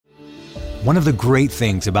One of the great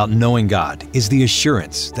things about knowing God is the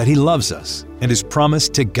assurance that He loves us and has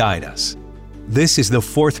promised to guide us. This is the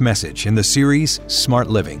fourth message in the series, Smart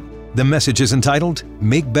Living. The message is entitled,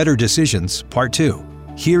 Make Better Decisions, Part 2.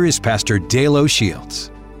 Here is Pastor Dale O'Shields.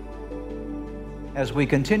 As we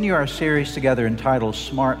continue our series together entitled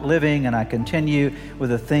Smart Living, and I continue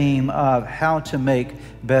with a theme of how to make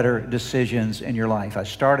better decisions in your life. I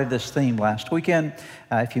started this theme last weekend.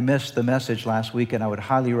 If you missed the message last weekend, I would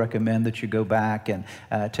highly recommend that you go back and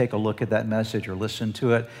take a look at that message or listen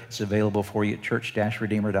to it. It's available for you at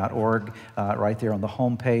church-redeemer.org. Right there on the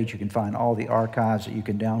home page, you can find all the archives that you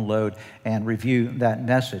can download and review that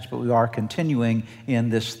message. But we are continuing in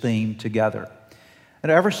this theme together.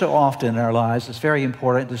 And ever so often in our lives, it's very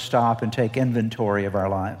important to stop and take inventory of our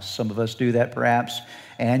lives. Some of us do that perhaps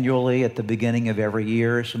annually at the beginning of every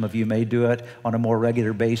year. Some of you may do it on a more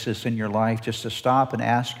regular basis in your life, just to stop and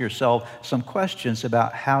ask yourself some questions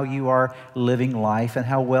about how you are living life and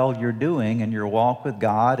how well you're doing in your walk with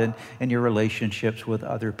God and in your relationships with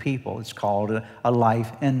other people. It's called a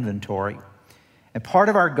life inventory. And part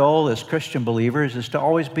of our goal as Christian believers is to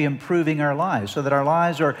always be improving our lives so that our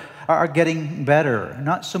lives are getting better.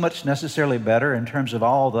 Not so much necessarily better in terms of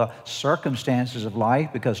all the circumstances of life,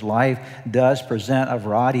 because life does present a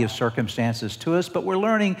variety of circumstances to us, but we're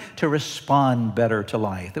learning to respond better to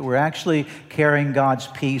life, that we're actually carrying God's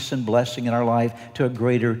peace and blessing in our life to a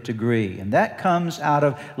greater degree. And that comes out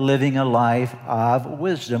of living a life of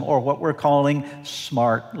wisdom, or what we're calling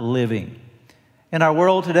smart living. In our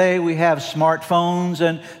world today, we have smartphones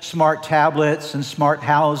and smart tablets and smart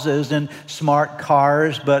houses and smart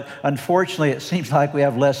cars, but unfortunately, it seems like we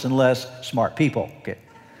have less and less smart people. Okay.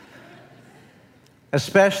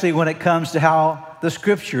 Especially when it comes to how the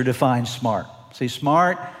Scripture defines smart. See,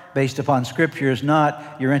 smart, based upon Scripture, is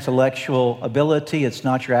not your intellectual ability. It's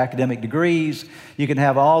not your academic degrees. You can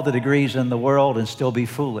have all the degrees in the world and still be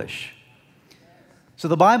foolish. So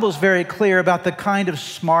the Bible is very clear about the kind of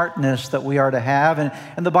smartness that we are to have,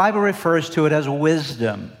 and the Bible refers to it as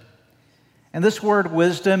wisdom. And this word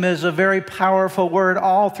wisdom is a very powerful word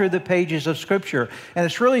all through the pages of Scripture. And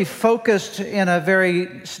it's really focused in a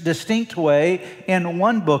very distinct way in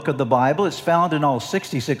one book of the Bible. It's found in all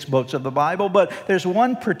 66 books of the Bible, but there's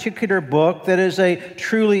one particular book that is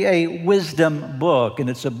truly a wisdom book. And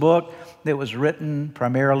it's a book that was written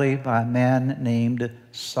primarily by a man named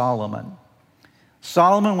Solomon.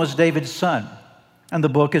 Solomon was David's son, and the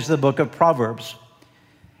book is the book of Proverbs.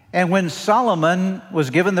 And when Solomon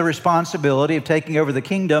was given the responsibility of taking over the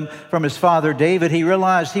kingdom from his father David, he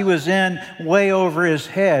realized he was in way over his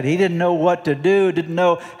head. He didn't know what to do, didn't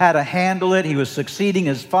know how to handle it. He was succeeding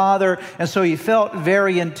his father, and so he felt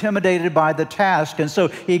very intimidated by the task. And so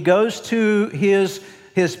he goes to his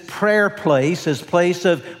prayer place, his place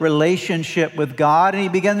of relationship with God, and he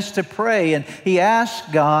begins to pray, and he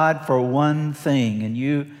asks God for one thing. And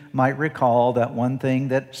you might recall that one thing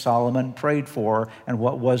that Solomon prayed for. And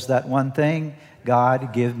what was that one thing?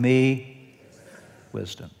 God, give me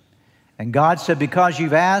wisdom. And God said, because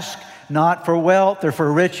you've asked not for wealth or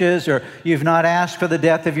for riches, or you've not asked for the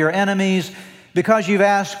death of your enemies, because you've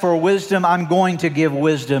asked for wisdom, I'm going to give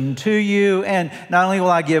wisdom to you. And not only will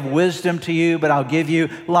I give wisdom to you, but I'll give you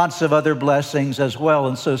lots of other blessings as well.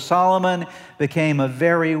 And so Solomon became a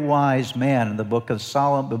very wise man. In the book of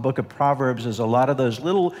the book of Proverbs is a lot of those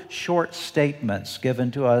little short statements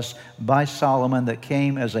given to us by Solomon that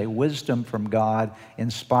came as a wisdom from God,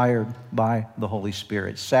 inspired by the Holy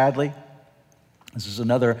Spirit. Sadly, this is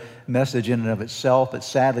another message in and of itself, but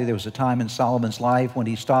sadly there was a time in Solomon's life when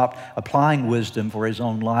he stopped applying wisdom for his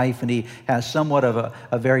own life, and he has somewhat of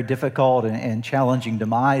a very difficult and challenging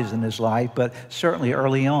demise in his life, but certainly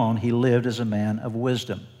early on he lived as a man of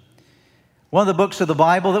wisdom. One of the books of the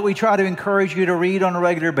Bible that we try to encourage you to read on a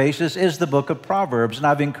regular basis is the book of Proverbs. And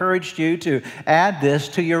I've encouraged you to add this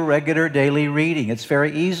to your regular daily reading. It's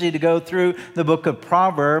very easy to go through the book of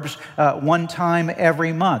Proverbs one time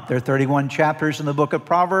every month. There are 31 chapters in the book of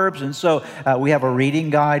Proverbs. And so we have a reading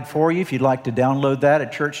guide for you if you'd like to download that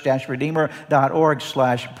at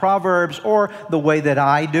church-redeemer.org/Proverbs, or the way that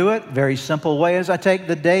I do it, very simple way, is I take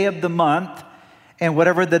the day of the month. And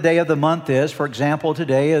whatever the day of the month is, for example,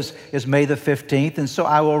 today is May the 15th, and so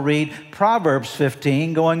I will read Proverbs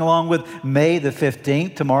 15, going along with May the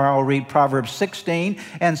 15th. Tomorrow I'll read Proverbs 16,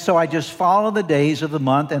 and so I just follow the days of the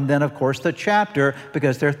month, and then, of course, the chapter,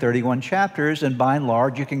 because there are 31 chapters, and by and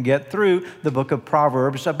large, you can get through the book of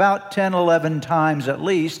Proverbs about 10, 11 times at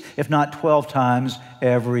least, if not 12 times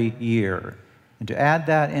every year. And to add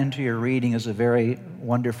that into your reading is a very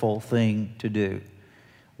wonderful thing to do.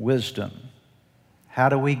 Wisdom. How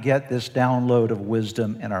do we get this download of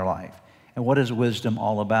wisdom in our life? And what is wisdom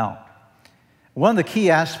all about? One of the key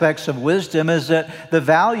aspects of wisdom is that the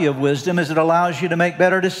value of wisdom is it allows you to make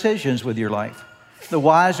better decisions with your life. The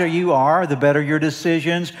wiser you are, the better your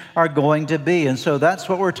decisions are going to be. And so that's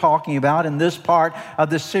what we're talking about in this part of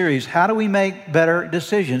the series. How do we make better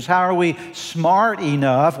decisions? How are we smart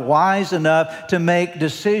enough, wise enough to make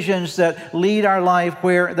decisions that lead our life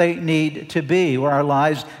where they need to be, where our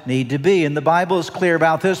lives need to be? And the Bible is clear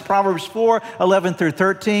about this. Proverbs 4:11 through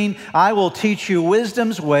 13. I will teach you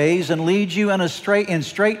wisdom's ways and lead you in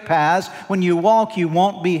straight paths. When you walk, you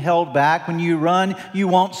won't be held back. When you run, you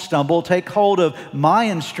won't stumble. Take hold of my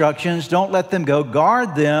instructions, don't let them go.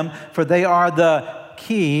 Guard them, for they are the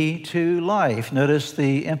key to life. Notice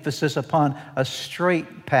the emphasis upon a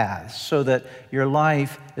straight path so that your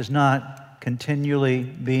life is not continually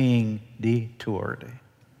being detoured,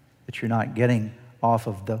 that you're not getting off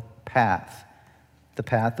of the path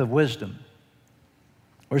of wisdom.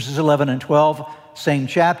 Verses 11 and 12, same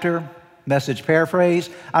chapter, Message paraphrase.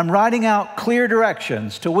 I'm writing out clear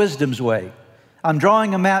directions to wisdom's way. I'm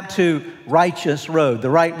drawing a map to righteous road, the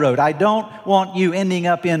right road. I don't want you ending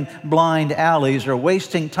up in blind alleys or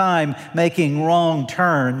wasting time making wrong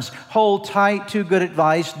turns. Hold tight to good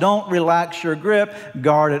advice. Don't relax your grip.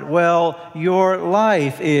 Guard it well. Your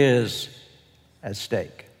life is at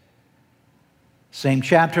stake. Same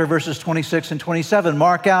chapter, verses 26 and 27.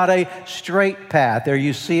 Mark out a straight path. There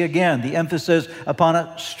you see again the emphasis upon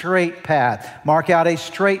a straight path. Mark out a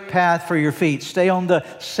straight path for your feet. Stay on the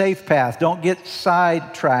safe path. Don't get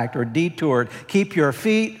sidetracked or detoured. Keep your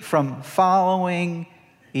feet from following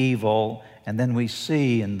evil. And then we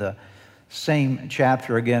see in the same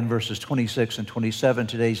chapter again, verses 26 and 27,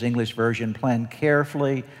 today's English version, plan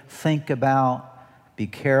carefully, think about, be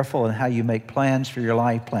careful in how you make plans for your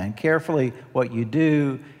life. Plan carefully what you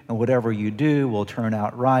do, and whatever you do will turn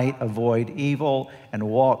out right. Avoid evil and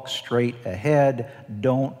walk straight ahead.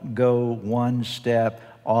 Don't go one step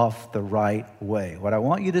off the right way. What I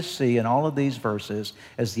want you to see in all of these verses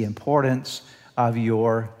is the importance of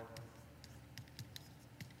your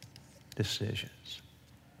decisions.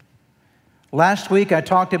 Last week, I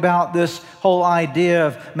talked about this whole idea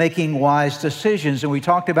of making wise decisions, and we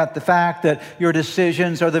talked about the fact that your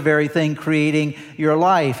decisions are the very thing creating your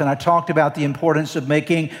life. And I talked about the importance of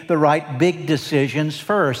making the right big decisions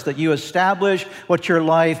first, that you establish what your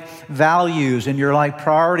life values and your life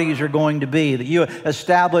priorities are going to be, that you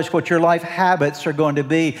establish what your life habits are going to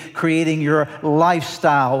be, creating your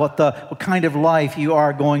lifestyle, what kind of life you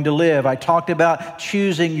are going to live. I talked about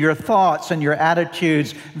choosing your thoughts and your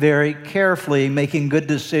attitudes very carefully, making good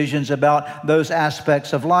decisions about those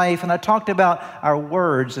aspects of life. And I talked about our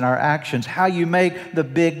words and our actions, how you make the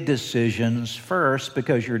big decisions first,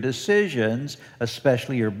 because your decisions,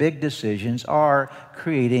 especially your big decisions, are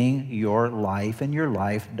creating your life and your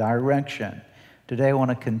life direction. Today I want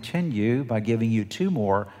to continue by giving you two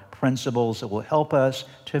more principles that will help us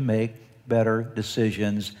to make better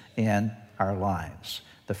decisions in our lives.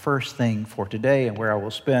 The first thing for today, and where I will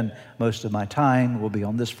spend most of my time, will be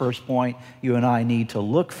on this first point. You and I need to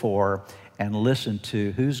look for and listen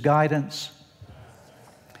to whose guidance?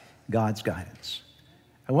 God's guidance.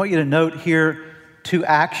 I want you to note here two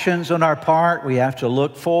actions on our part. We have to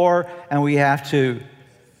look for and we have to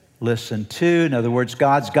listen to. In other words,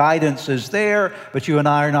 God's guidance is there, but you and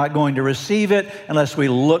I are not going to receive it unless we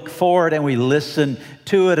look for it and we listen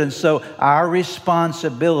to it. And so our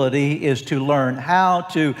responsibility is to learn how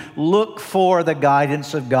to look for the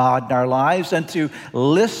guidance of God in our lives and to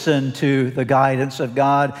listen to the guidance of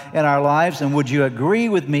God in our lives. And would you agree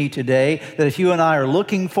with me today that if you and I are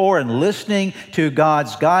looking for and listening to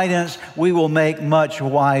God's guidance, we will make much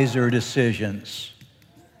wiser decisions?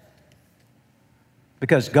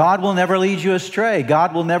 Because God will never lead you astray.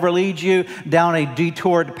 God will never lead you down a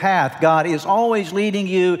detoured path. God is always leading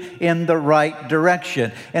you in the right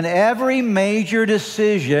direction. And every major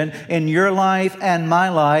decision in your life and my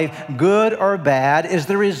life, good or bad, is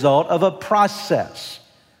the result of a process.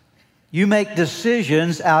 You make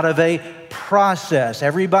decisions out of a process.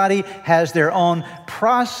 Everybody has their own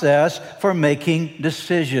process for making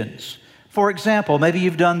decisions. For example, maybe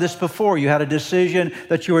you've done this before. You had a decision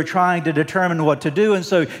that you were trying to determine what to do, and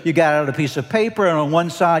so you got out a piece of paper, and on one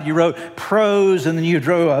side you wrote pros, and then you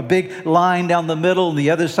drew a big line down the middle, and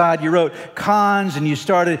the other side you wrote cons, and you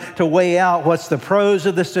started to weigh out what's the pros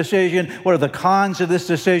of this decision, what are the cons of this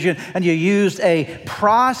decision, and you used a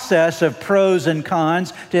process of pros and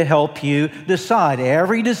cons to help you decide.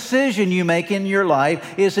 Every decision you make in your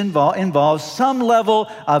life involves some level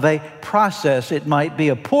of a process. It might be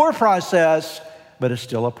a poor process, but it's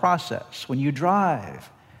still a process. When you drive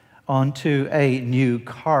onto a new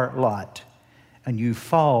car lot and you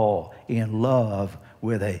fall in love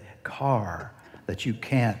with a car, that you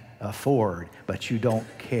can't afford, but you don't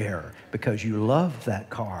care because you love that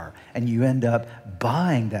car and you end up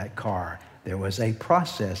buying that car. There was a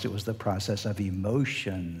process. It was the process of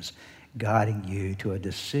emotions guiding you to a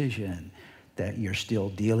decision that you're still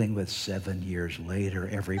dealing with 7 years later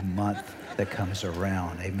every month that comes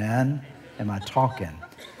around. Amen? Am I talking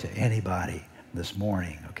to anybody this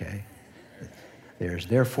morning? Okay. There's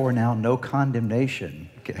therefore now no condemnation.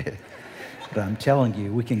 Okay. But I'm telling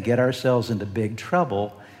you, we can get ourselves into big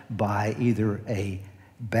trouble by either a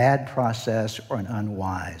bad process or an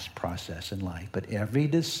unwise process in life. But every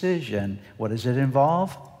decision, what does it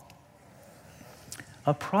involve?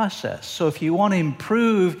 A process. So if you want to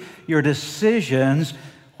improve your decisions,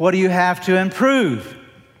 what do you have to improve?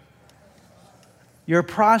 Your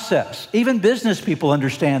process. Even business people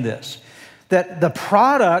understand this. That the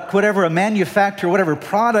product, whatever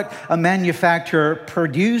product a manufacturer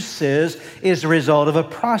produces is a result of a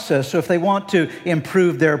process. So if they want to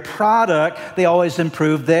improve their product, they always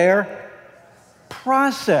improve their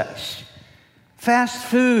process. Fast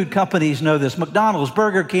food companies know this. McDonald's,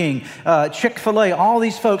 Burger King, Chick-fil-A, all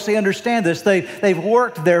these folks, they understand this. They've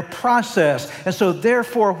worked their process. And so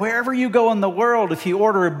therefore, wherever you go in the world, if you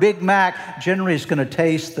order a Big Mac, generally it's going to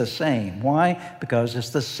taste the same. Why? Because it's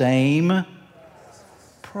the same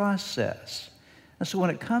process. And so when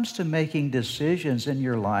it comes to making decisions in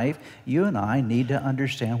your life, you and I need to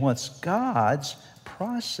understand what's God's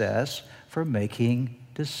process for making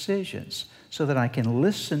decisions so that I can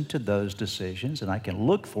listen to those decisions and I can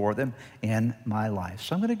look for them in my life.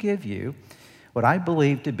 So I'm going to give you what I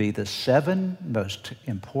believe to be the 7 most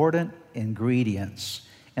important ingredients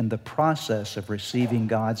in the process of receiving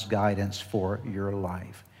God's guidance for your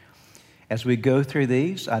life. As we go through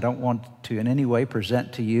these, I don't want to in any way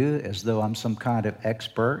present to you as though I'm some kind of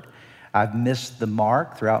expert. I've missed the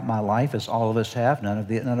mark throughout my life, as all of us have.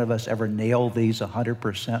 None of us ever nail these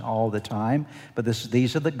 100% all the time. But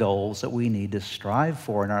these are the goals that we need to strive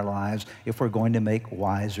for in our lives if we're going to make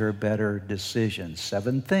wiser, better decisions.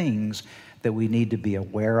 7 things that we need to be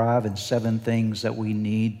aware of and 7 things that we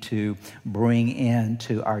need to bring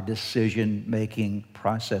into our decision-making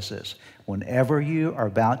processes. Whenever you are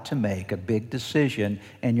about to make a big decision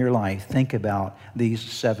in your life, think about these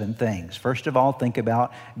 7 things. First of all, think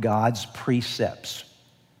about God's precepts.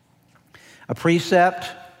 A precept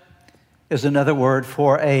is another word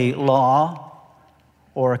for a law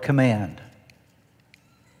or a command.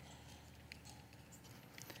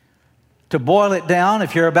 To boil it down,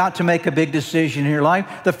 if you're about to make a big decision in your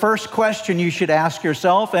life, the first question you should ask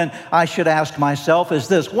yourself, and I should ask myself, is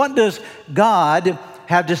this: what does God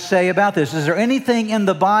have to say about this? Is there anything in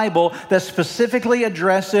the Bible that specifically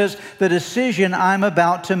addresses the decision I'm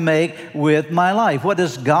about to make with my life? What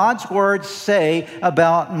does God's Word say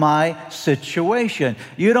about my situation?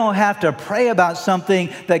 You don't have to pray about something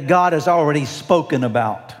that God has already spoken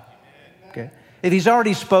about. Okay? If He's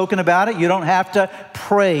already spoken about it, you don't have to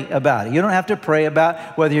pray about it. You don't have to pray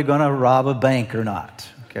about whether you're going to rob a bank or not.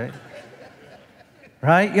 Okay?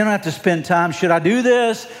 Right? You don't have to spend time, should I do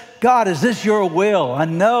this? God, is this your will? I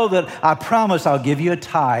know that I promise I'll give you a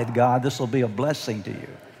tithe, God. This will be a blessing to you.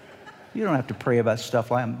 You don't have to pray about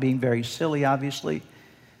stuff like I'm being very silly, obviously.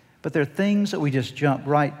 But there are things that we just jump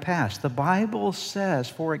right past. The Bible says,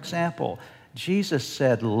 for example, Jesus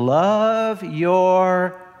said, love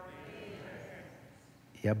your...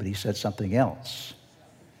 Yeah, but He said something else.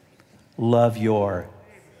 Love your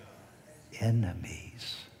enemies.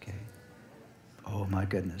 Oh, my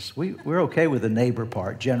goodness. We're okay with the neighbor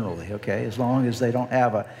part generally, okay? As long as they don't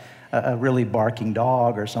have a really barking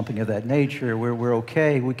dog or something of that nature, we're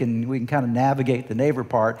okay. We can kind of navigate the neighbor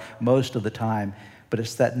part most of the time. But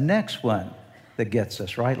it's that next one that gets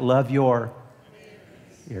us, right? Love your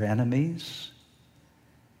enemies.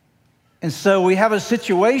 And so we have a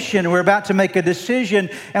situation, we're about to make a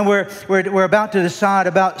decision, and we're about to decide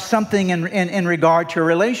about something in regard to a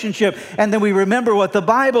relationship. And then we remember what the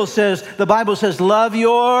Bible says. The Bible says, love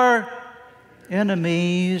your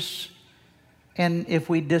enemies. And if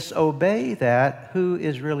we disobey that, who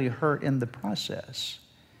is really hurt in the process?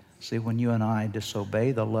 See, when you and I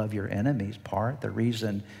disobey the love your enemies part, the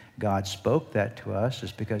reason God spoke that to us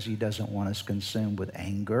is because He doesn't want us consumed with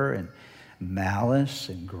anger and malice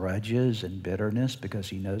and grudges and bitterness, because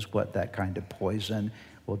He knows what that kind of poison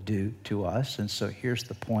will do to us. And so here's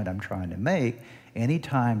the point I'm trying to make.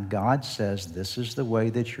 Anytime God says this is the way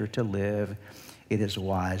that you're to live, it is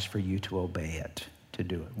wise for you to obey it, to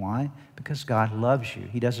do it. Why? Because God loves you.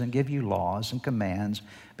 He doesn't give you laws and commands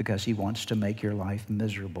because He wants to make your life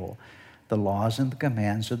miserable. The laws and the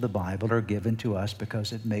commands of the Bible are given to us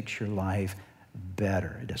because it makes your life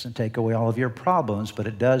better. It doesn't take away all of your problems, but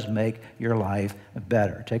it does make your life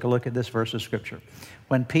better. Take a look at this verse of Scripture.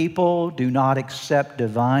 When people do not accept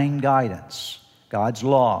divine guidance, God's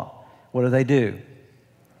law, what do?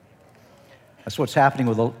 That's what's happening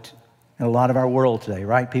in a lot of our world today,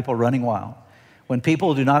 right? People running wild. When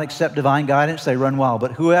people do not accept divine guidance, they run wild.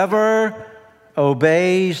 But whoever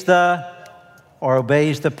obeys the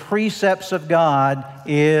precepts of God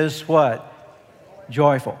is what?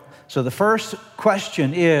 Joyful. So the first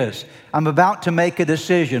question is, I'm about to make a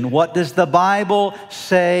decision. What does the Bible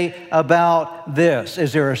say about this?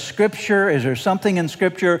 Is there a scripture? Is there something in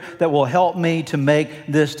Scripture that will help me to make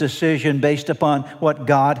this decision based upon what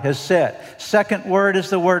God has said? Second word is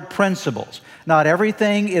the word principles. Not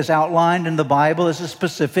everything is outlined in the Bible as a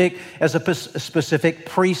specific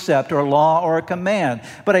precept or law or a command.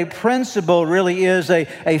 But a principle really is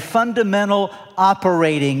a fundamental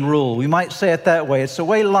operating rule. We might say it that way. It's the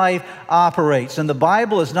way life operates. And the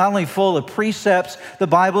Bible is not only full of precepts, the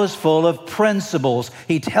Bible is full of principles.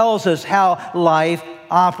 He tells us how life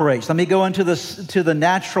operates. Let me go into the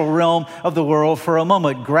natural realm of the world for a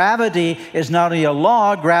moment. Gravity is not only a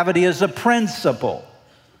law, gravity is a principle.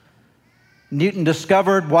 Newton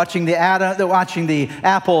discovered, watching the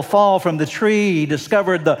apple fall from the tree, he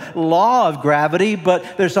discovered the law of gravity,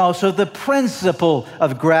 but there's also the principle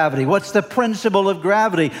of gravity. What's the principle of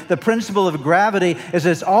gravity? The principle of gravity is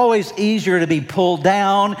it's always easier to be pulled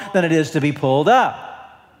down than it is to be pulled up.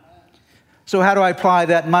 So how do I apply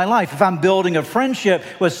that in my life? If I'm building a friendship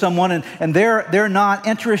with someone and they're not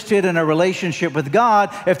interested in a relationship with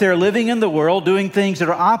God, if they're living in the world doing things that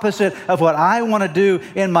are opposite of what I want to do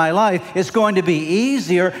in my life, it's going to be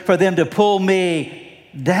easier for them to pull me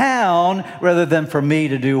down rather than for me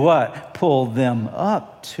to do what? Pull them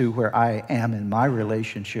up to where I am in my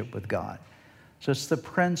relationship with God. So it's the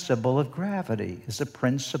principle of gravity. It's the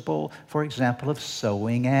principle, for example, of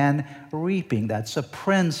sowing and reaping. That's a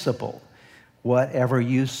principle. Whatever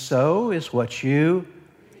you sow is what you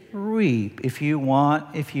reap. If you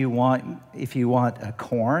want a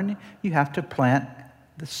corn, you have to plant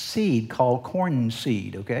the seed called corn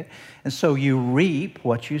seed, okay? And so you reap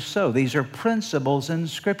what you sow. These are principles in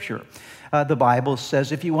Scripture. The Bible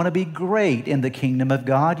says if you want to be great in the kingdom of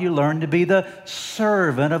God, you learn to be the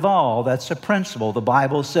servant of all. That's a principle. The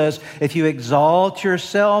Bible says if you exalt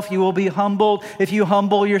yourself, you will be humbled. If you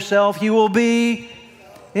humble yourself, you will be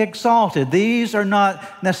exalted. These are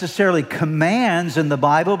not necessarily commands in the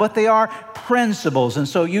Bible, but they are principles. And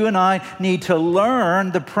so you and I need to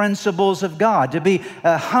learn the principles of God, to be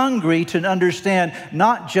hungry to understand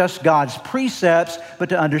not just God's precepts, but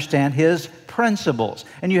to understand His principles.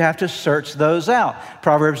 And you have to search those out.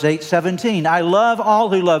 Proverbs 8:17, I love all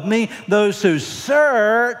who love me. Those who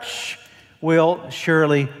search will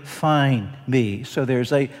surely find me. So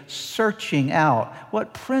there's a searching out.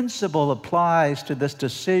 What principle applies to this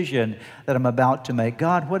decision that I'm about to make?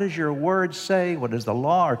 God, what does your word say? What is the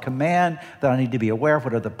law or command that I need to be aware of?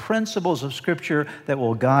 What are the principles of Scripture that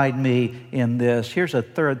will guide me in this? Here's a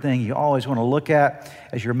third thing you always want to look at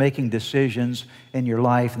as you're making decisions in your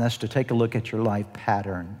life, and that's to take a look at your life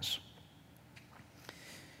patterns.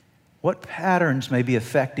 What patterns may be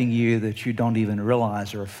affecting you that you don't even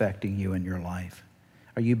realize are affecting you in your life?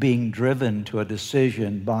 Are you being driven to a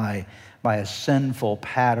decision by a sinful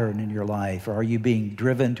pattern in your life? Or are you being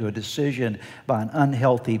driven to a decision by an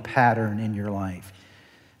unhealthy pattern in your life?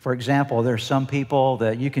 For example, there are some people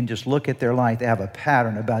that you can just look at their life. They have a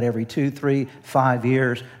pattern about every 2, 3, 5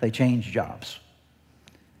 years, they change jobs.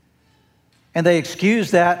 And they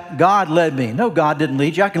excuse that, God led me. No, God didn't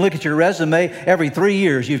lead you. I can look at your resume. Every 3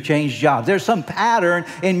 years, you've changed jobs. There's some pattern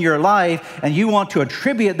in your life, and you want to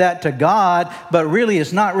attribute that to God, but really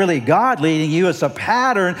it's not really God leading you. It's a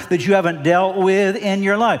pattern that you haven't dealt with in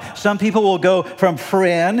your life. Some people will go from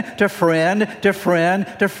friend to friend to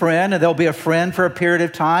friend to friend, and they'll be a friend for a period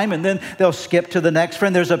of time, and then they'll skip to the next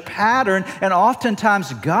friend. There's a pattern, and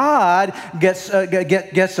oftentimes God gets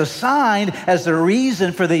assigned as the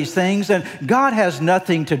reason for these things, and God has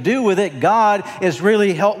nothing to do with it. God is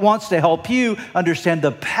really wants to help you understand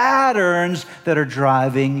the patterns that are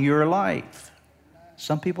driving your life.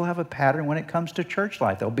 Some people have a pattern when it comes to church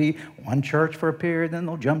life. They'll be one church for a period, then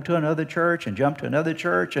they'll jump to another church and jump to another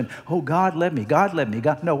church, and, oh, God led me, God led me.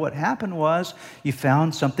 No, what happened was you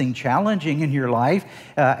found something challenging in your life,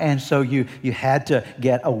 and so you had to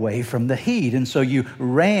get away from the heat. And so you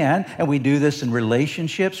ran, and we do this in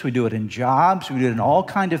relationships, we do it in jobs, we do it in all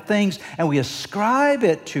kinds of things, and we ascribe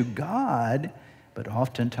it to God, but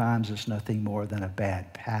oftentimes it's nothing more than a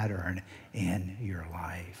bad pattern in your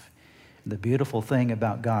life. The beautiful thing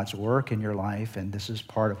about God's work in your life, and this is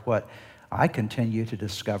part of what I continue to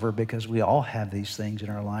discover, because we all have these things in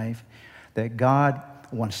our life, that God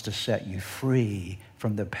wants to set you free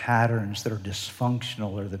from the patterns that are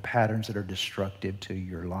dysfunctional or the patterns that are destructive to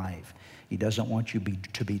your life. He doesn't want you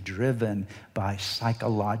to be driven by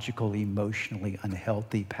psychological, emotionally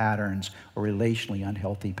unhealthy patterns or relationally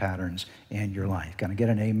unhealthy patterns in your life. Can I get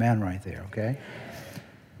an amen right there, okay?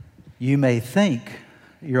 You may think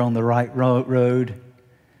you're on the right road,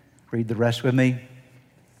 read the rest with me,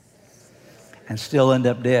 and still end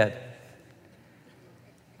up dead.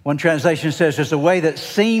 One translation says, there's a way that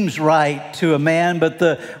seems right to a man, but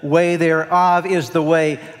the way thereof is the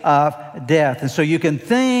way of death. And so you can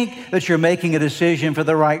think that you're making a decision for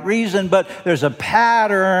the right reason, but there's a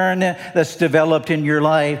pattern that's developed in your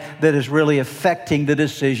life that is really affecting the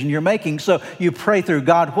decision you're making. So you pray through,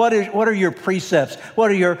 God, what are your precepts? What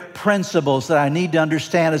are your principles that I need to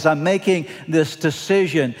understand as I'm making this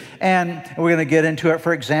decision? And we're going to get into it.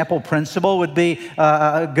 For example, principle would be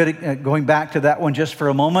going back to that one just for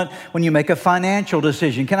a moment. When you make a financial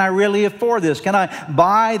decision, can I really afford this? Can I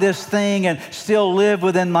buy this thing and still live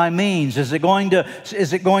within my means? Is it going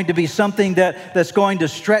to be something that's going to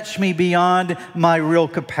stretch me beyond my real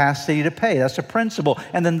capacity to pay? That's a principle.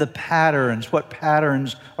 And then the patterns. What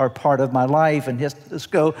patterns are part of my life? And let's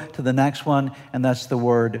go to the next one, and that's the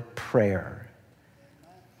word prayer.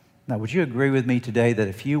 Now, would you agree with me today that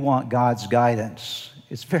if you want God's guidance,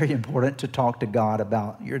 it's very important to talk to God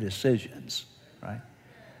about your decisions, right?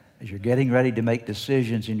 As you're getting ready to make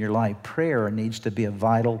decisions in your life, prayer needs to be a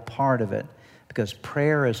vital part of it, because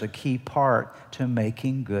prayer is a key part to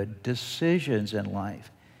making good decisions in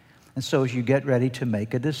life. And so as you get ready to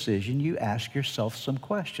make a decision, you ask yourself some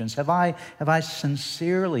questions. Have I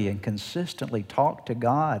sincerely and consistently talked to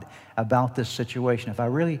God about this situation? Have I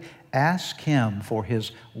really asked Him for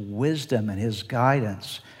His wisdom and His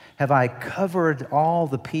guidance? Have I covered all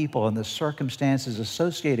the people and the circumstances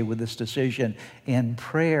associated with this decision in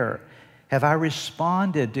prayer? Have I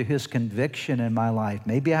responded to His conviction in my life?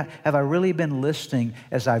 Have I really been listening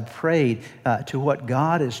as I've prayed to what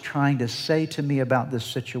God is trying to say to me about this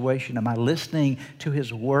situation? Am I listening to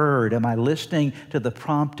His Word? Am I listening to the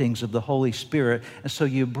promptings of the Holy Spirit? And so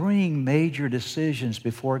you bring major decisions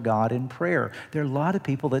before God in prayer. There are a lot of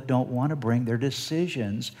people that don't want to bring their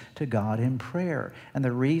decisions to God in prayer. And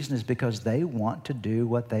the reason is because they want to do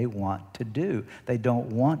what they want to do. They don't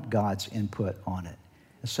want God's input on it.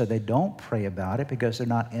 And so they don't pray about it because they're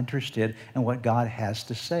not interested in what God has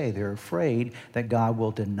to say. They're afraid that God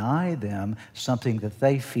will deny them something that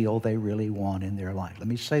they feel they really want in their life. Let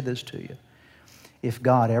me say this to you. If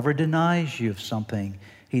God ever denies you of something,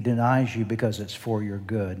 He denies you because it's for your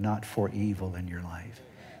good, not for evil in your life.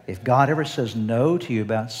 If God ever says no to you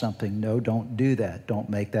about something, no, don't do that. Don't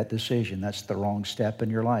make that decision. That's the wrong step in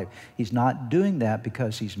your life. He's not doing that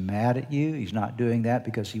because He's mad at you. He's not doing that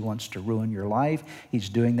because He wants to ruin your life. He's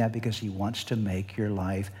doing that because He wants to make your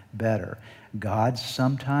life better. God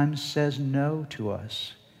sometimes says no to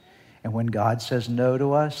us. And when God says no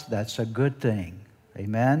to us, that's a good thing.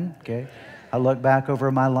 Amen? Okay? I look back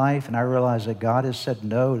over my life and I realize that God has said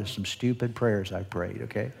no to some stupid prayers I've prayed,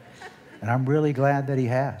 okay? And I'm really glad that He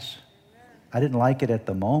has. I didn't like it at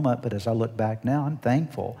the moment, but as I look back now, I'm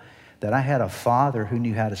thankful that I had a Father who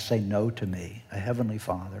knew how to say no to me, a Heavenly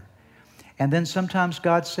Father. And then sometimes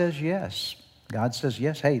God says yes. God says,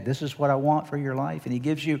 yes, hey, this is what I want for your life. And He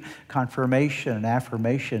gives you confirmation and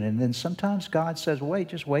affirmation. And then sometimes God says, wait,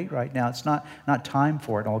 just wait right now. It's not time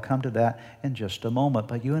for it. I'll come to that in just a moment.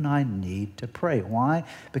 But you and I need to pray. Why?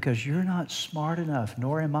 Because you're not smart enough,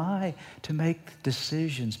 nor am I, to make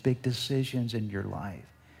decisions, big decisions in your life.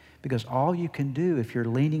 Because all you can do if you're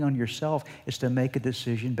leaning on yourself is to make a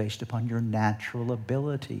decision based upon your natural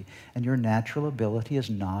ability. And your natural ability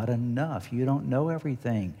is not enough. You don't know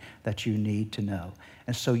everything that you need to know.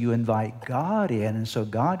 And so you invite God in, and so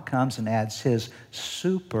God comes and adds His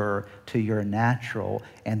super to your natural,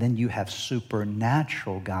 and then you have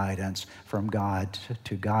supernatural guidance from God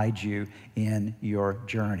to guide you in your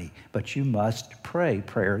journey. But you must pray.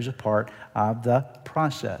 Prayer is a part of the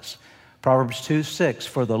process. Proverbs 2:6,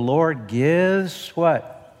 for the Lord gives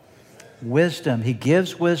what? Wisdom. He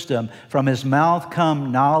gives wisdom. From His mouth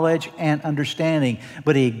come knowledge and understanding.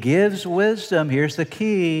 But He gives wisdom, here's the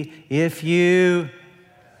key, if you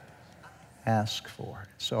ask for it.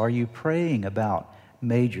 So are you praying about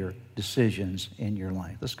major decisions in your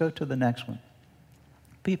life? Let's go to the next one.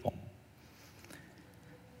 People.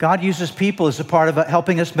 God uses people as a part of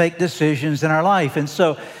helping us make decisions in our life. And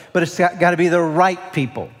so, but it's got to be the right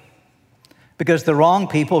people. Because the wrong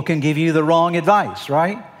people can give you the wrong advice,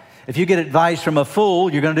 right? If you get advice from a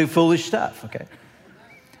fool, you're going to do foolish stuff, okay?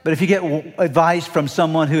 But if you get advice from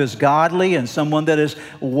someone who is godly and someone that is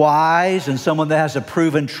wise and someone that has a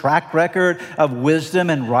proven track record of wisdom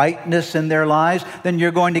and rightness in their lives, then you're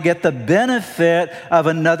going to get the benefit of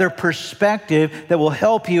another perspective that will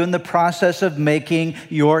help you in the process of making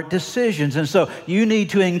your decisions. And so you need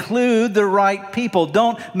to include the right people.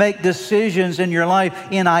 Don't make decisions in your life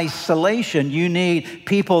in isolation. You need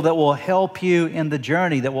people that will help you in the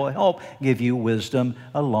journey, that will help give you wisdom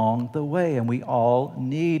along the way. And we all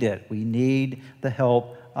need it. We need the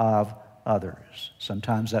help of others.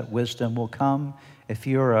 Sometimes that wisdom will come if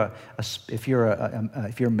you're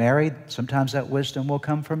married. Sometimes that wisdom will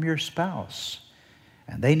come from your spouse,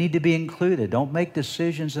 and they need to be included. Don't make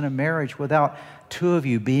decisions in a marriage without two of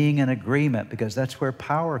you being in agreement, because that's where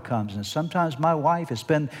power comes. And sometimes my wife has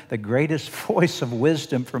been the greatest voice of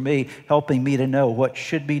wisdom for me, helping me to know what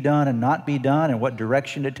should be done and not be done, and what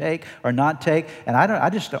direction to take or not take. And I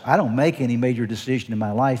don't make any major decision in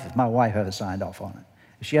my life if my wife hasn't signed off on it.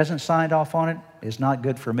 If she hasn't signed off on it, it's not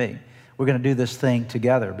good for me. We're going to do this thing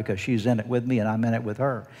together because she's in it with me and I'm in it with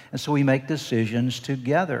her. And so we make decisions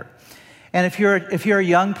together. And if you're a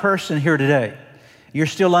young person here today, you're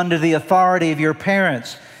still under the authority of your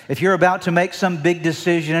parents. If you're about to make some big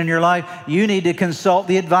decision in your life, you need to consult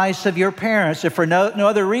the advice of your parents, if for no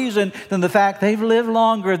other reason than the fact they've lived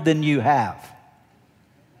longer than you have.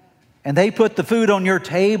 And they put the food on your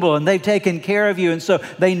table, and they've taken care of you, and so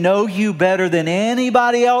they know you better than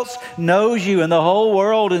anybody else knows you in the whole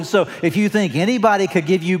world. And so if you think anybody could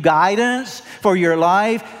give you guidance for your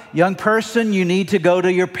life, young person, you need to go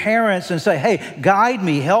to your parents and say, hey, guide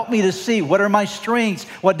me, help me to see what are my strengths,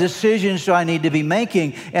 what decisions do I need to be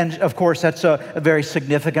making? And of course, that's a very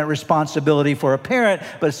significant responsibility for a parent,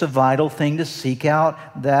 but it's a vital thing to seek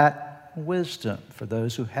out that wisdom for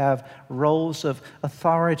those who have roles of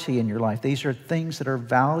authority in your life. These are things that are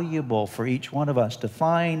valuable for each one of us, to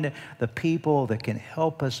find the people that can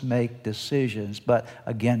help us make decisions. But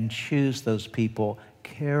again, choose those people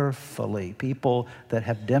carefully, people that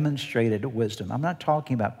have demonstrated wisdom. I'm not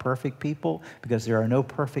talking about perfect people, because there are no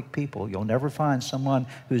perfect people. You'll never find someone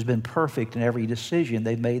who's been perfect in every decision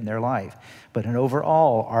they've made in their life, but an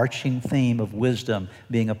overall arching theme of wisdom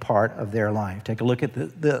being a part of their life. Take a look at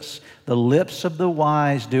this. The lips of the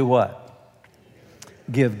wise do what?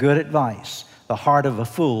 Give good advice. The heart of a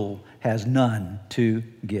fool has none to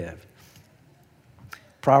give.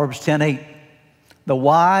 Proverbs 10:8. The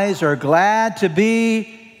wise are glad to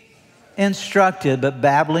be instructed, but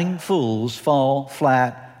babbling fools fall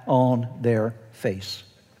flat on their face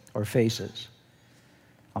or faces.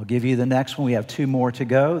 I'll give you the next one. We have two more to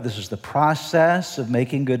go. This is the process of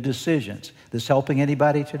making good decisions. This helping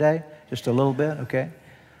anybody today? Just a little bit, okay?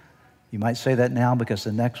 You might say that now, because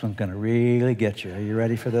the next one's going to really get you. Are you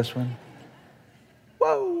ready for this one?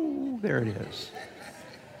 Whoa, there it is.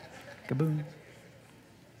 Kaboom.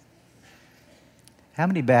 How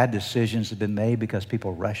many bad decisions have been made because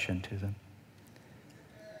people rush into them?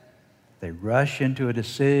 They rush into a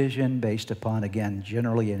decision based upon, again,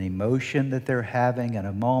 generally an emotion that they're having in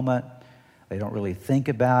a moment. They don't really think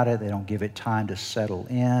about it. They don't give it time to settle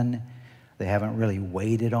in. They haven't really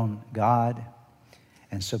waited on God.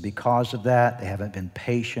 And so because of that, they haven't been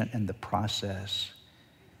patient in the process.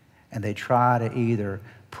 And they try to either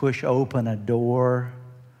push open a door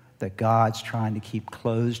that God's trying to keep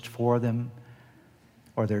closed for them,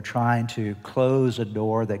 or they're trying to close a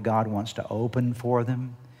door that God wants to open for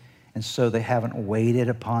them. And so they haven't waited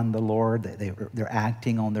upon the Lord. They're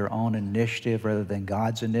acting on their own initiative rather than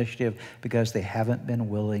God's initiative, because they haven't been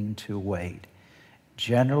willing to wait.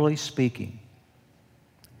 Generally speaking,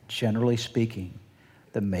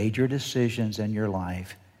 the major decisions in your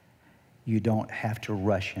life, you don't have to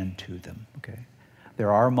rush into them, okay?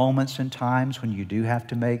 There are moments and times when you do have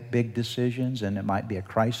to make big decisions, and it might be a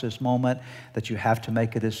crisis moment that you have to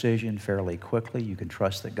make a decision fairly quickly. You can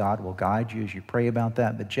trust that God will guide you as you pray about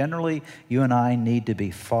that. But generally, you and I need to be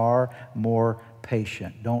far more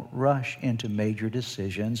patient. Don't rush into major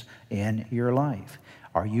decisions in your life.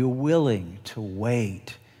 Are you willing to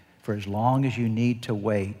wait for as long as you need to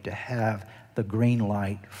wait to have the green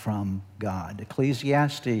light from God?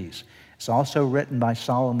 Ecclesiastes. It's also written by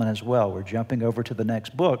Solomon as well. We're jumping over to the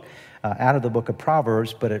next book out of the book of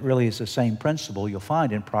Proverbs, but it really is the same principle you'll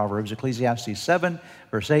find in Proverbs. Ecclesiastes 7,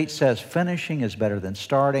 verse 8 says, finishing is better than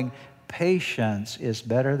starting. Patience is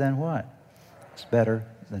better than what? It's better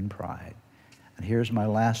than pride. And here's my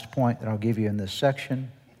last point that I'll give you in this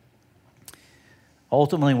section.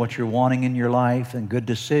 Ultimately, what you're wanting in your life and good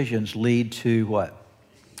decisions lead to what?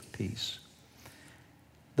 Peace.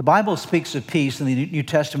 The Bible speaks of peace in the New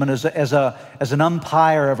Testament as an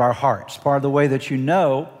umpire of our hearts. Part of the way that you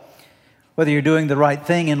know whether you're doing the right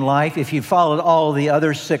thing in life, if you followed all the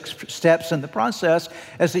other 6 steps in the process,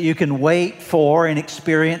 is that you can wait for and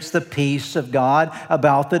experience the peace of God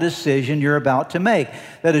about the decision you're about to make.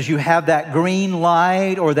 That is, you have that green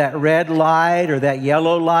light or that red light or that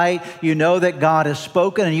yellow light, you know that God has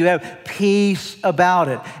spoken and you have peace about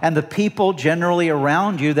it. And the people generally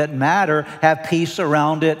around you that matter have peace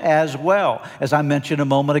around it as well. As I mentioned a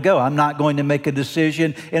moment ago, I'm not going to make a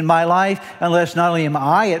decision in my life unless not only am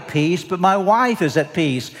I at peace, but my wife is at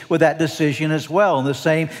peace with that decision as well. And the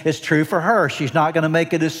same is true for her. She's not going to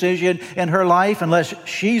make a decision in her life unless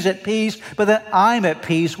she's at peace, but that I'm at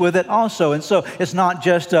peace with it also. And so it's not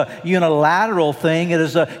just a unilateral thing, it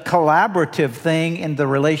is a collaborative thing in the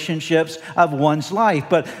relationships of one's life.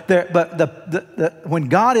 But when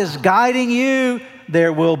God is guiding you,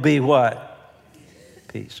 there will be what?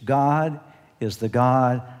 Peace. God is the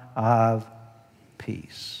God of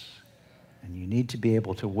peace. And you need to be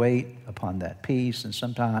able to wait upon that peace. And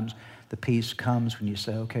sometimes the peace comes when you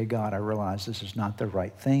say, okay, God, I realize this is not the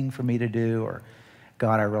right thing for me to do, or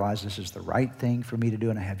God, I realize this is the right thing for me to do,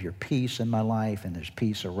 and I have your peace in my life, and there's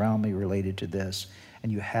peace around me related to this.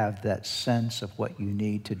 And you have that sense of what you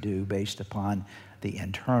need to do based upon the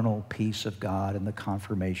internal peace of God and the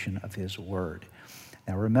confirmation of His Word.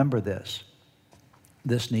 Now remember this.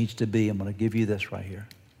 This needs to be, I'm going to give you this right here.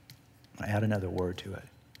 I'm going to add another word to it.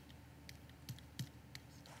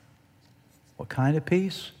 What kind of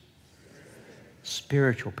peace?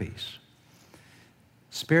 Spiritual peace.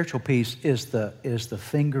 Spiritual peace is the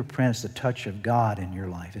fingerprints, the touch of God in your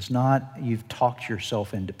life. It's not you've talked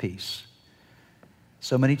yourself into peace.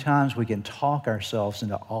 So many times we can talk ourselves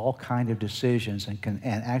into all kinds of decisions and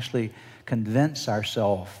actually convince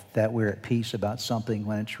ourselves that we're at peace about something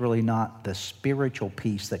when it's really not the spiritual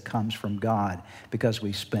peace that comes from God, because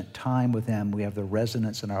we spent time with Him. We have the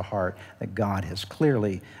resonance in our heart that God has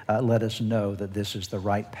clearly let us know that this is the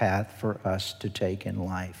right path for us to take in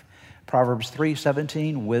life. Proverbs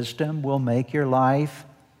 3:17, wisdom will make your life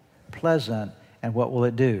pleasant. And what will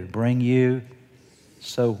it do? Bring you.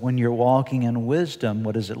 So when you're walking in wisdom,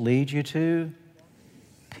 what does it lead you to?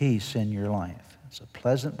 Peace in your life. It's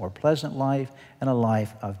a more pleasant life and a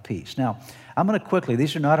life of peace. Now, I'm going to quickly,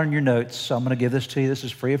 these are not on your notes, so I'm going to give this to you. This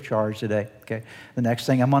is free of charge today, okay? The next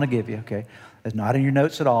thing I'm going to give you, okay? It's not in your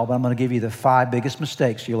notes at all, but I'm going to give you the 5 biggest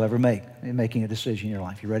mistakes you'll ever make in making a decision in your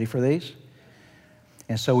life. You ready for these?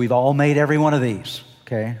 And so we've all made every one of these,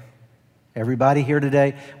 okay? Everybody here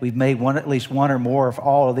today, we've made at least one or more of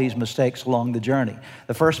all of these mistakes along the journey.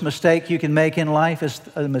 The first mistake you can make in life is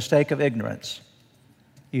a mistake of ignorance.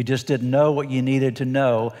 You just didn't know what you needed to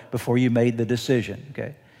know before you made the decision,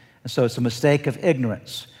 okay? And so it's a mistake of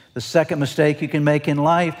ignorance. The second mistake you can make in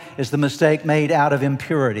life is the mistake made out of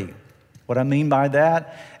impurity. What I mean by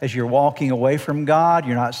that is you're walking away from God,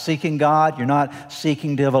 you're not seeking God, you're not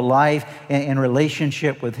seeking to live a life in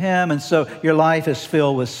relationship with Him, and so your life is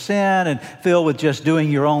filled with sin and filled with just doing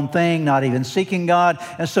your own thing, not even seeking God,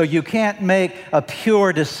 and so you can't make a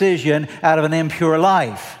pure decision out of an impure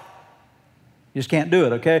life. You just can't do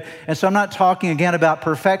it, okay? And so I'm not talking again about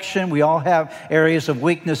perfection. We all have areas of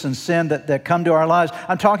weakness and sin that come to our lives.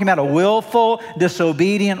 I'm talking about a willful,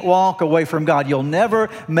 disobedient walk away from God. You'll never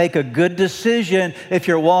make a good decision if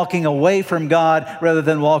you're walking away from God rather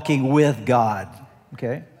than walking with God,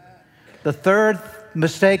 okay? The third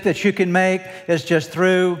mistake that you can make is just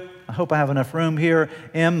through, I hope I have enough room here,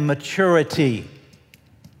 immaturity.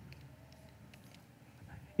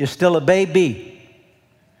 You're still a baby.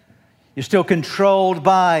 You're still controlled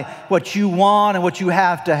by what you want and what you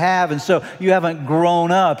have to have. And so you haven't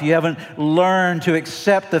grown up. You haven't learned to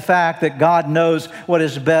accept the fact that God knows what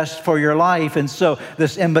is best for your life. And so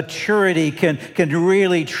this immaturity can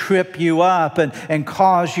really trip you up and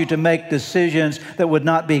cause you to make decisions that would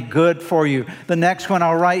not be good for you. The next one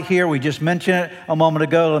I'll write here, we just mentioned it a moment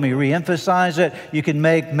ago. Let me reemphasize it. You can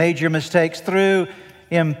make major mistakes through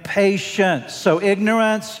impatience. So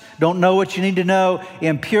ignorance, don't know what you need to know.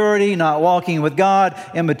 Impurity, not walking with God.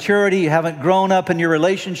 Immaturity, you haven't grown up in your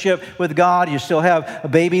relationship with God. You still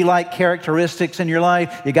have baby-like characteristics in your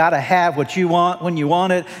life. You got to have what you want when you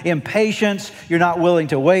want it. Impatience, you're not willing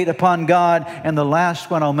to wait upon God. And the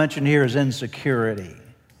last one I'll mention here is insecurity.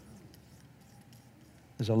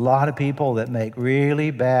 There's a lot of people that make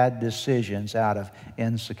really bad decisions out of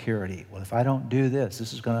insecurity. Well, if I don't do this,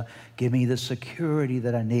 this is going to give me the security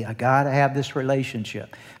that I need. I got to have this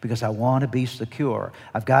relationship because I want to be secure.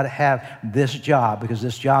 I've got to have this job because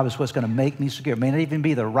this job is what's going to make me secure. It may not even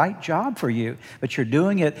be the right job for you, but you're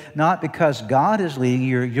doing it not because God is leading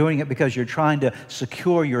you. You're doing it because you're trying to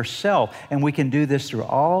secure yourself. And we can do this through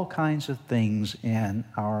all kinds of things in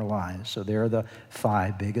our lives. So there are the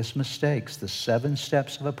 5 biggest mistakes, the 7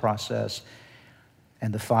 steps of a process,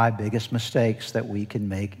 and the 5 biggest mistakes that we can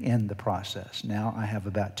make in the process. Now, I have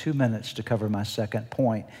about 2 minutes to cover my second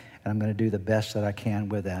point, and I'm going to do the best that I can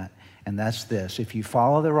with that. And that's this. If you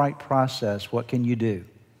follow the right process, what can you do?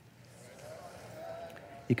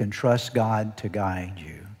 You can trust God to guide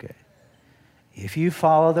you. Okay. If you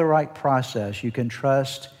follow the right process, you can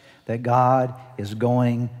trust that God is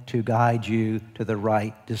going to guide you to the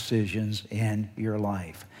right decisions in your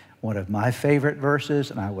life. One of my favorite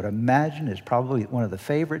verses, and I would imagine is probably one of the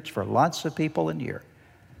favorites for lots of people in here.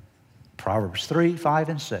 Proverbs 3, 5,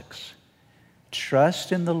 and 6.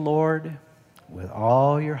 Trust in the Lord with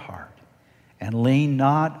all your heart and lean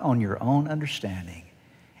not on your own understanding.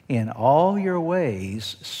 In all your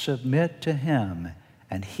ways submit to Him,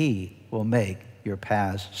 and He will make your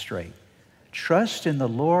paths straight. Trust in the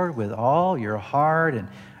Lord with all your heart and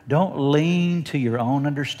don't lean to your own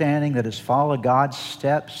understanding. That is, follow God's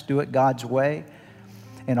steps, do it God's way.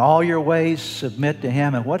 In all your ways, submit to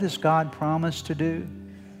Him. And what does God promise to do?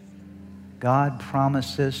 God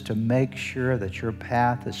promises to make sure that your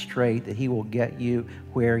path is straight, that He will get you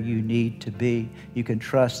where you need to be. You can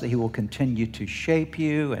trust that He will continue to shape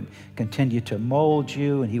you and continue to mold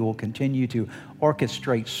you, and He will continue to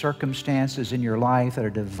orchestrate circumstances in your life that are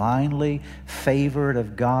divinely favored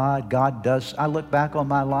of God. God does. I look back on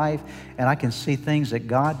my life and I can see things that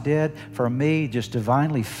God did for me, just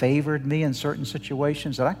divinely favored me in certain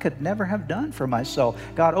situations that I could never have done for myself.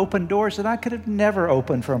 God opened doors that I could have never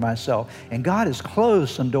opened for myself. And God has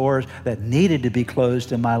closed some doors that needed to be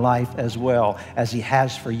closed in my life as well, as He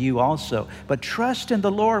has for you also. But trust in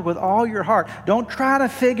the Lord with all your heart. Don't try to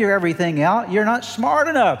figure everything out. You're not smart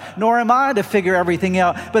enough, nor am I to figure everything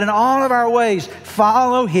out. But in all of our ways,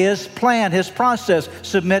 follow His plan, His process,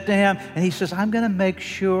 submit to Him. And He says, I'm going to make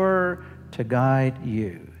sure to guide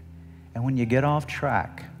you. And when you get off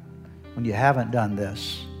track, when you haven't done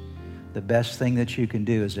this, the best thing that you can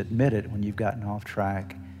do is admit it when you've gotten off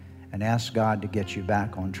track and ask God to get you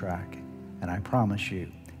back on track. And I promise you,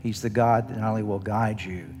 He's the God that not only will guide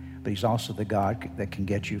you, but He's also the God that can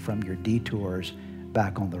get you from your detours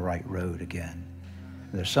back on the right road again.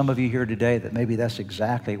 There's some of you here today that maybe that's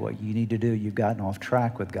exactly what you need to do. You've gotten off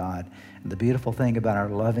track with God. And the beautiful thing about our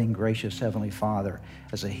loving, gracious Heavenly Father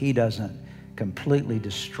is that He doesn't completely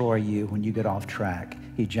destroy you when you get off track.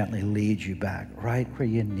 He gently leads you back right where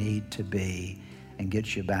you need to be and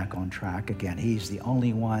gets you back on track again. He's the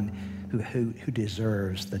only one who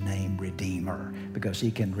deserves the name Redeemer, because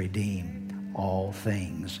He can redeem all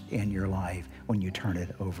things in your life when you turn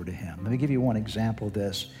it over to Him. Let me give you one example of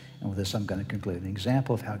this. And with this, I'm going to conclude. An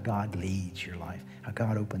example of how God leads your life, how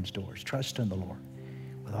God opens doors. Trust in the Lord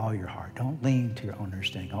with all your heart. Don't lean to your own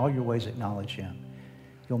understanding. All your ways acknowledge Him.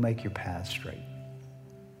 He'll make your path straight.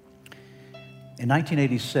 In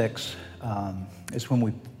 1986 is when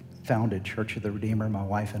we founded Church of the Redeemer. My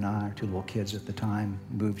wife and I, our 2 little kids at the time,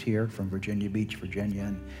 moved here from Virginia Beach, Virginia.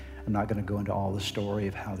 And I'm not going to go into all the story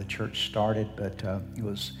of how the church started, but it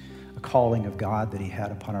was a calling of God that He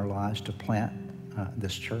had upon our lives to plant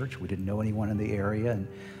this church. We didn't know anyone in the area, and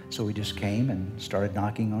so we just came and started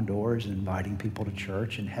knocking on doors and inviting people to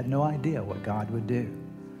church and had no idea what God would do.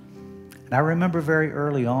 And I remember very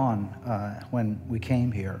early on when we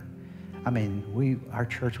came here, I mean, our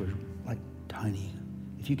church was like tiny.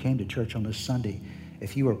 If you came to church on this Sunday,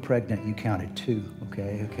 if you were pregnant, you counted 2,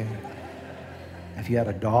 okay? If you had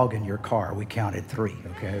a dog in your car, we counted 3,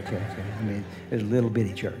 okay? I mean, it was a little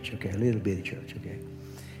bitty church, okay?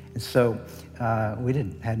 And so we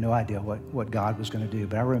had no idea what God was going to do.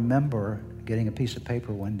 But I remember getting a piece of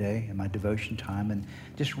paper one day in my devotion time and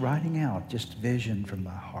just writing out just vision from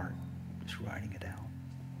my heart, just writing it out.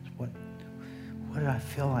 What did I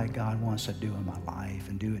feel like God wants to do in my life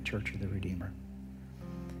and do at Church of the Redeemer?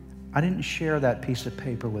 I didn't share that piece of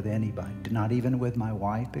paper with anybody, not even with my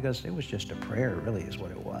wife, because it was just a prayer, really, is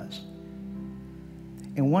what it was.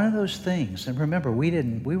 And one of those things, and remember, we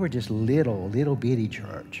were just little bitty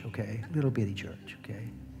church, okay? Little bitty church, okay?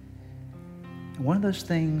 And one of those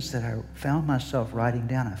things that I found myself writing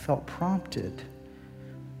down, I felt prompted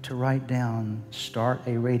to write down, start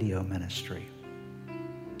a radio ministry.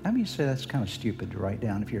 How many say that's kind of stupid to write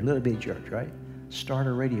down if you're a little bitty church, right? Start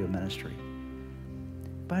a radio ministry.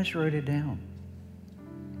 But I just wrote it down,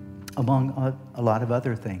 among a lot of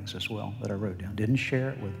other things as well that I wrote down. Didn't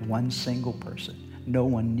share it with one single person. No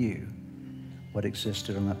one knew what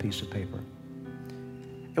existed on that piece of paper.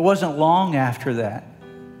 It wasn't long after that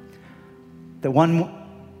one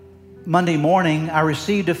Monday morning I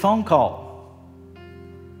received a phone call.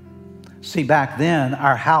 See, back then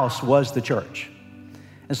our house was the church.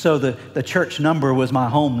 And so the church number was my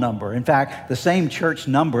home number. In fact, the same church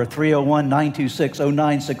number,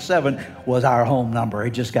 301-926-0967, was our home number.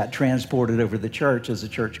 It just got transported over to the church as the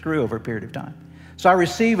church grew over a period of time. So I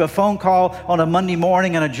received a phone call on a Monday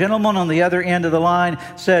morning, and a gentleman on the other end of the line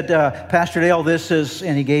said, Pastor Dale, this is,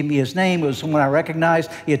 and he gave me his name. It was someone I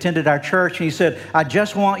recognized. He attended our church, and he said, I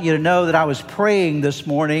just want you to know that I was praying this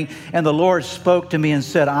morning, and the Lord spoke to me and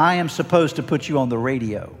said, I am supposed to put you on the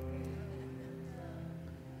radio.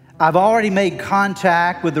 I've already made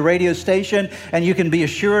contact with the radio station, and you can be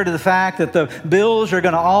assured of the fact that the bills are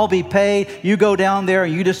going to all be paid. You go down there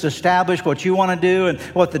and you just establish what you want to do and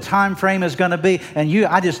what the time frame is going to be. And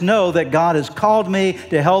I just know that God has called me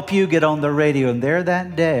to help you get on the radio. And there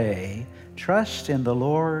that day, trust in the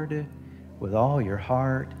Lord with all your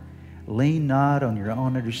heart. Lean not on your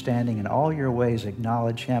own understanding. In all your ways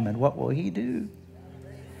acknowledge Him. And what will He do?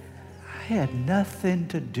 I had nothing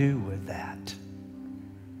to do with that.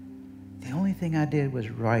 The only thing I did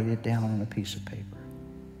was write it down on a piece of paper.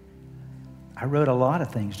 I wrote a lot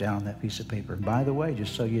of things down on that piece of paper. And by the way,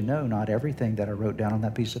 just so you know, not everything that I wrote down on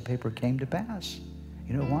that piece of paper came to pass.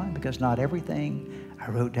 You know why? Because not everything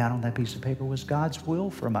I wrote down on that piece of paper was God's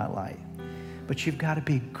will for my life. But you've got to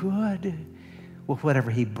be good with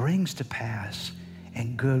whatever He brings to pass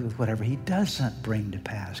and good with whatever He doesn't bring to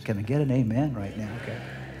pass. Can I get an amen right now? Okay.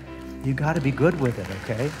 You've got to be good with it,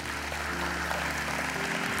 okay?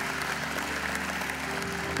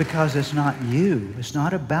 Because it's not you. It's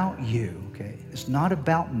not about you, okay? It's not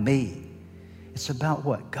about me. It's about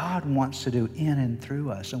what God wants to do in and through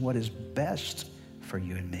us and what is best for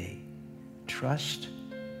you and me. Trust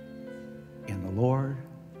in the Lord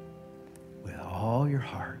with all your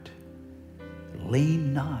heart.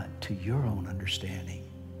 Lean not to your own understanding.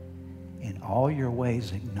 In all your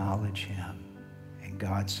ways acknowledge Him. And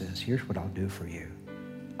God says, here's what I'll do for you.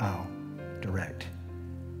 I'll direct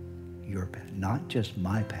your path, not just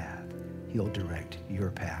my path. He'll direct your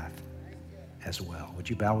path as well. Would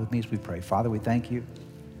you bow with me as we pray? Father, we thank you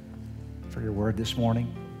for your word this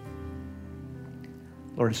morning.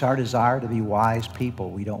 Lord, it's our desire to be wise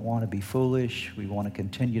people. We don't want to be foolish. We want to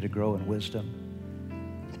continue to grow in wisdom.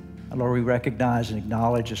 And Lord, we recognize and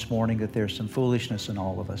acknowledge this morning that there's some foolishness in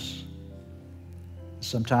all of us.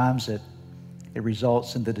 Sometimes it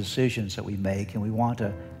results in the decisions that we make, and we want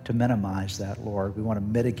to minimize that, Lord. We want to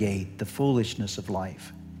mitigate the foolishness of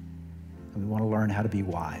life. And we want to learn how to be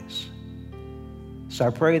wise. So I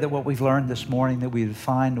pray that what we've learned this morning, that we would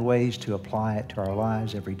find ways to apply it to our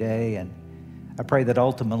lives every day. And I pray that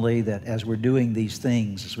ultimately that as we're doing these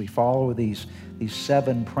things, as we follow these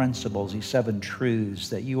 7 principles, these 7 truths,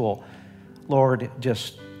 that you will, Lord,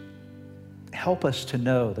 just help us to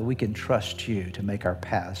know that we can trust you to make our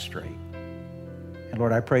path straight. And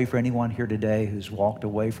Lord, I pray for anyone here today who's walked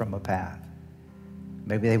away from a path.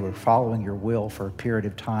 Maybe they were following your will for a period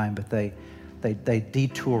of time, but they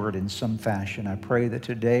detoured in some fashion. I pray that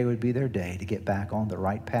today would be their day to get back on the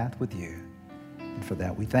right path with you. And for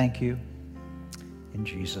that, we thank you in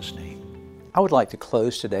Jesus' name. I would like to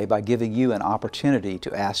close today by giving you an opportunity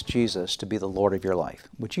to ask Jesus to be the Lord of your life.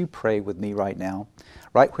 Would you pray with me right now?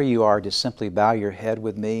 Right where you are, just simply bow your head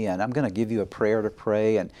with me, and I'm going to give you a prayer to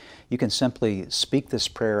pray, and you can simply speak this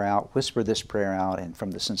prayer out, whisper this prayer out, and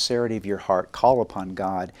from the sincerity of your heart, call upon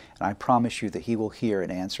God, and I promise you that He will hear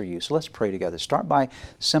and answer you. So let's pray together. Start by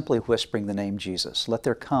simply whispering the name Jesus. Let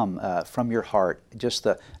there come from your heart just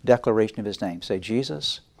the declaration of His name. Say,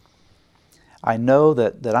 Jesus, I know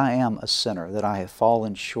that I am a sinner, that I have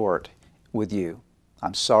fallen short with you.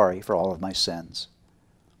 I'm sorry for all of my sins.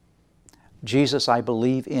 Jesus, I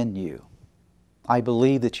believe in you. I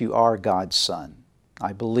believe that you are God's Son.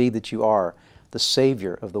 I believe that you are the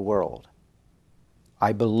Savior of the world.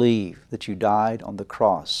 I believe that you died on the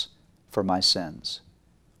cross for my sins.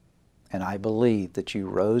 And I believe that you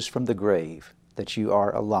rose from the grave, that you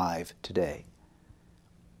are alive today.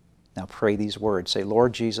 Now pray these words. Say,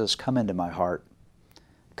 Lord Jesus, come into my heart.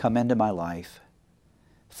 Come into my life.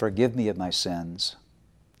 Forgive me of my sins.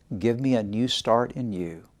 Give me a new start in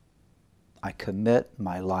you. I commit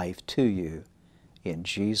my life to you. In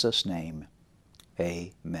Jesus' name,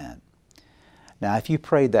 amen. Now, if you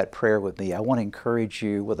prayed that prayer with me, I want to encourage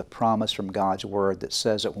you with a promise from God's Word that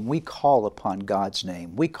says that when we call upon God's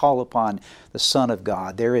name, we call upon the Son of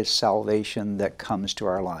God, there is salvation that comes to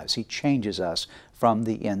our lives. He changes us from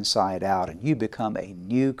the inside out, and you become a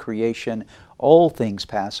new creation. Old things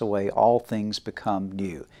pass away, all things become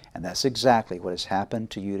new. And that's exactly what has happened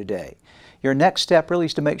to you today. Your next step really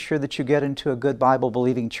is to make sure that you get into a good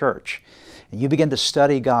Bible-believing church. And you begin to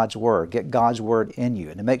study God's Word, get God's Word in you,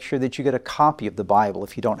 and to make sure that you get a copy of the Bible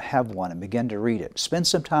if you don't have one, and begin to read it. Spend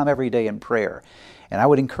some time every day in prayer. And I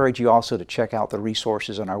would encourage you also to check out the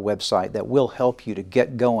resources on our website that will help you to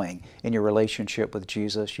get going in your relationship with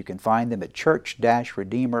Jesus. You can find them at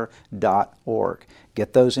church-redeemer.org.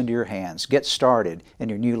 Get those into your hands. Get started in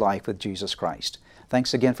your new life with Jesus Christ.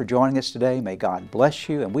 Thanks again for joining us today. May God bless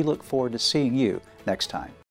you, and we look forward to seeing you next time.